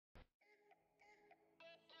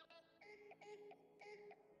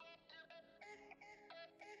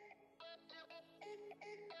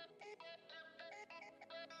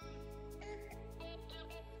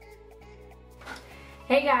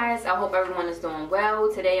Hey guys, I hope everyone is doing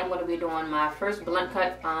well. Today I'm going to be doing my first blunt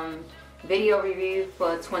cut video review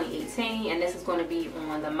for 2018, and this is going to be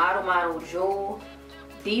on the Model Jewel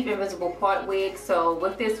Deep Invisible Part wig. So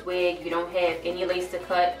with this wig, you don't have any lace to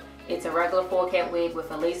cut. It's a regular full cap wig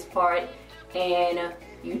with a lace part, and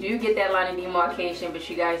you do get that line of demarcation, but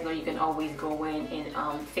you guys know you can always go in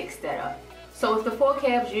and fix that up. So with the full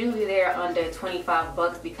caps, usually they're under 25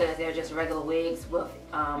 bucks because they're just regular wigs with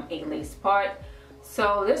a lace part.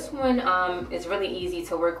 So this one is really easy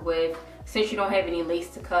to work with since you don't have any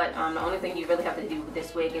lace to cut. The only thing you really have to do with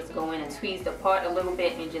this wig is go in and tweeze the part a little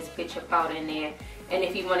bit and just put your powder in there. And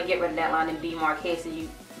if you want to get rid of that line of demarcation,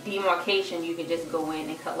 you can just go in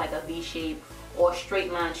and cut like a V shape or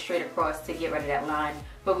straight line straight across to get rid of that line.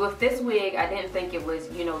 But with this wig, I didn't think it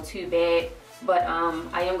was, you know, too bad. But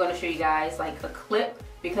I am going to show you guys like a clip,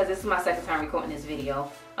 because this is my second time recording this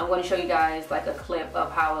video. I'm going to show you guys like a clip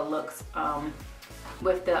of how it looks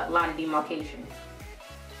with the line of demarcation.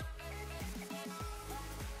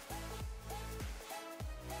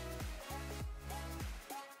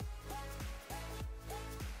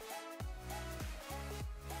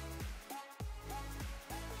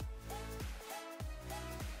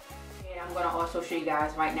 And I'm going to also show you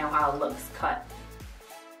guys right now how it looks cut.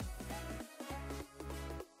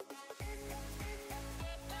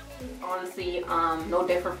 Honestly, no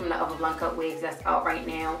different from the other blunt cut wigs that's out right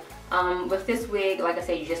now. With this wig, like I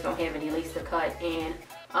said, you just don't have any lace to cut, and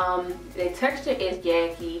the texture is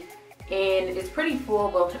yaki and it's pretty full,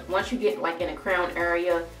 but once you get like in the crown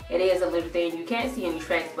area, it is a little thin. You can't see any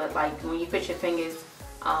tracks, but like when you put your fingers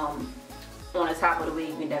on the top of the wig,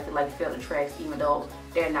 you can definitely like feel the tracks even though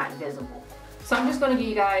they're not visible. So I'm just going to give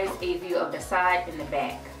you guys a view of the side and the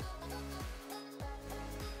back.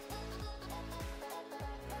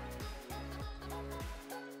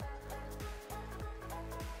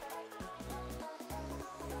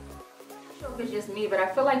 It's just me, but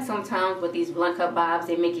I feel like sometimes with these blunt cut bobs,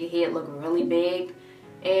 they make your head look really big,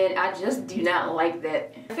 and I just do not like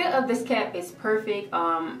that. The fit of this cap is perfect.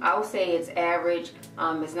 I would say it's average.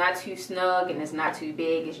 It's not too snug and it's not too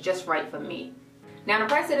big. It's just right for me. Now the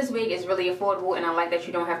price of this wig is really affordable, and I like that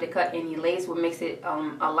you don't have to cut any lace, what makes it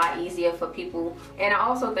a lot easier for people. And I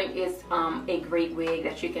also think it's a great wig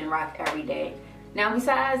that you can rock every day. Now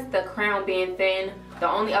besides the crown being thin, the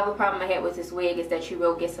only other problem I had with this wig is that you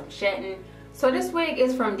will get some shedding. So this wig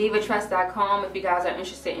is from divatress.com. If you guys are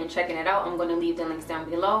interested in checking it out, I'm going to leave the links down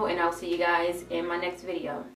below, and I'll see you guys in my next video.